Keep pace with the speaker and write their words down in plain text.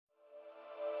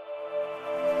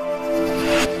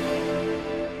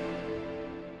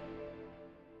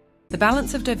the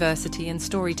balance of diversity and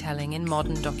storytelling in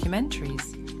modern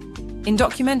documentaries. In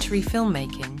documentary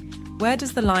filmmaking, where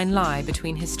does the line lie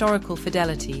between historical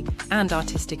fidelity and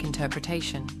artistic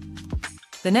interpretation?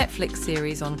 The Netflix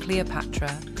series on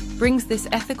Cleopatra brings this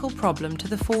ethical problem to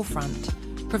the forefront,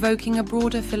 provoking a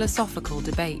broader philosophical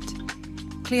debate.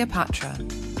 Cleopatra,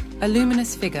 a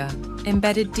luminous figure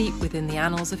embedded deep within the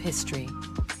annals of history.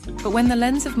 But when the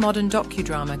lens of modern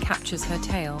docudrama captures her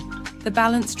tale, the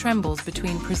balance trembles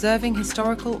between preserving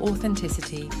historical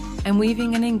authenticity and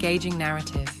weaving an engaging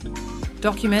narrative.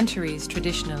 Documentaries,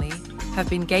 traditionally, have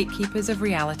been gatekeepers of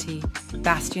reality,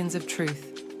 bastions of truth.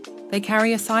 They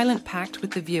carry a silent pact with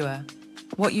the viewer.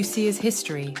 What you see is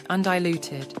history,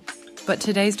 undiluted. But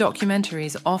today's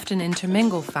documentaries often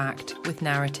intermingle fact with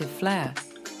narrative flair.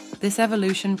 This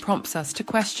evolution prompts us to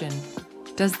question,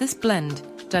 does this blend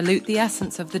dilute the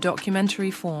essence of the documentary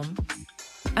form?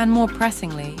 And more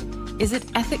pressingly, is it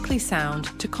ethically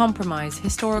sound to compromise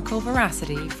historical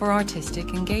veracity for artistic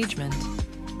engagement?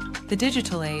 The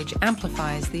digital age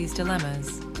amplifies these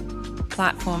dilemmas.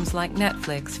 Platforms like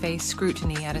Netflix face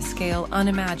scrutiny at a scale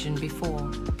unimagined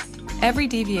before. Every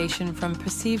deviation from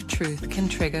perceived truth can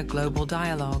trigger global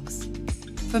dialogues.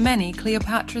 For many,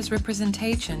 Cleopatra's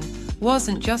representation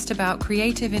wasn't just about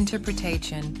creative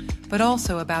interpretation, but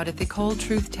also about ethical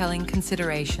truth-telling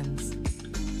considerations.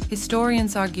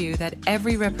 Historians argue that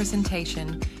every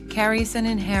representation carries an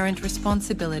inherent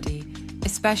responsibility,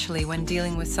 especially when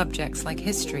dealing with subjects like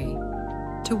history.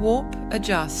 To warp,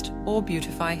 adjust, or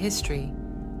beautify history,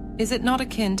 is it not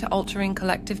akin to altering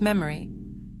collective memory?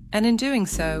 And in doing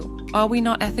so, are we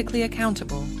not ethically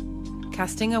accountable?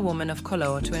 Casting a woman of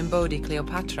color to embody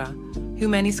Cleopatra, who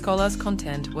many scholars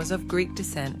contend was of Greek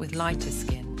descent with lighter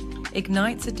skin,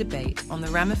 ignites a debate on the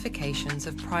ramifications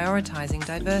of prioritizing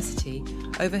diversity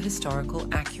over historical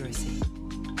accuracy.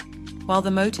 While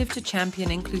the motive to champion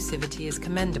inclusivity is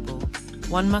commendable,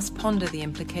 one must ponder the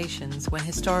implications when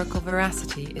historical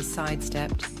veracity is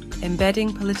sidestepped,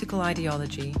 embedding political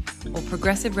ideology or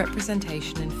progressive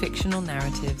representation in fictional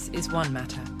narratives is one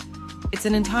matter. It's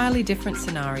an entirely different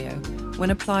scenario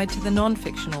when applied to the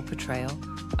non-fictional portrayal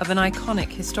of an iconic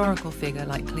historical figure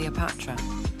like Cleopatra.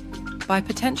 By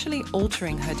potentially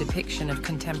altering her depiction of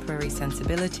contemporary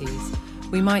sensibilities,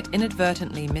 we might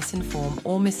inadvertently misinform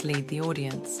or mislead the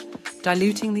audience,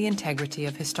 diluting the integrity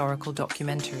of historical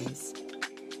documentaries.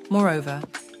 Moreover,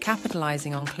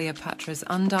 capitalizing on Cleopatra's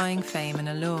undying fame and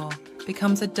allure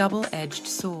becomes a double-edged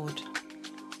sword.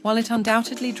 While it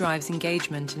undoubtedly drives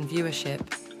engagement and viewership,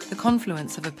 the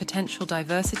confluence of a potential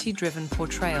diversity-driven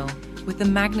portrayal with the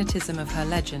magnetism of her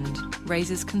legend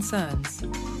raises concerns.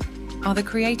 Are the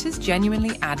creators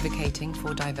genuinely advocating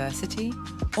for diversity,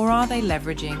 or are they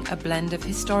leveraging a blend of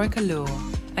historic allure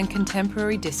and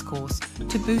contemporary discourse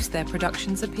to boost their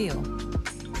production's appeal?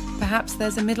 Perhaps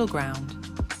there's a middle ground.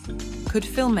 Could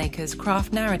filmmakers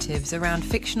craft narratives around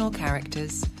fictional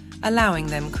characters, allowing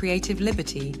them creative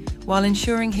liberty while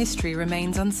ensuring history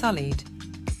remains unsullied?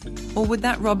 Or would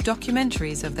that rob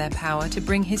documentaries of their power to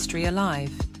bring history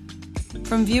alive?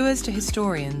 From viewers to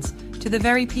historians, to the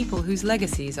very people whose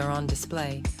legacies are on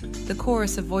display, the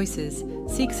chorus of voices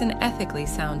seeks an ethically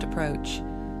sound approach.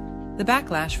 The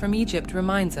backlash from Egypt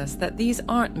reminds us that these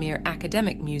aren't mere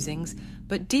academic musings,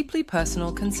 but deeply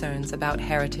personal concerns about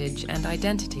heritage and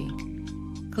identity.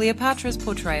 Cleopatra's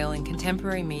portrayal in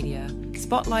contemporary media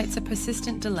spotlights a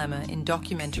persistent dilemma in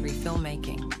documentary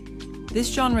filmmaking.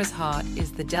 This genre's heart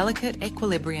is the delicate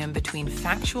equilibrium between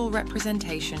factual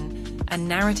representation and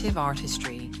narrative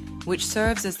artistry, which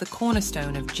serves as the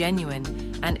cornerstone of genuine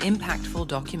and impactful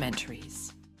documentaries.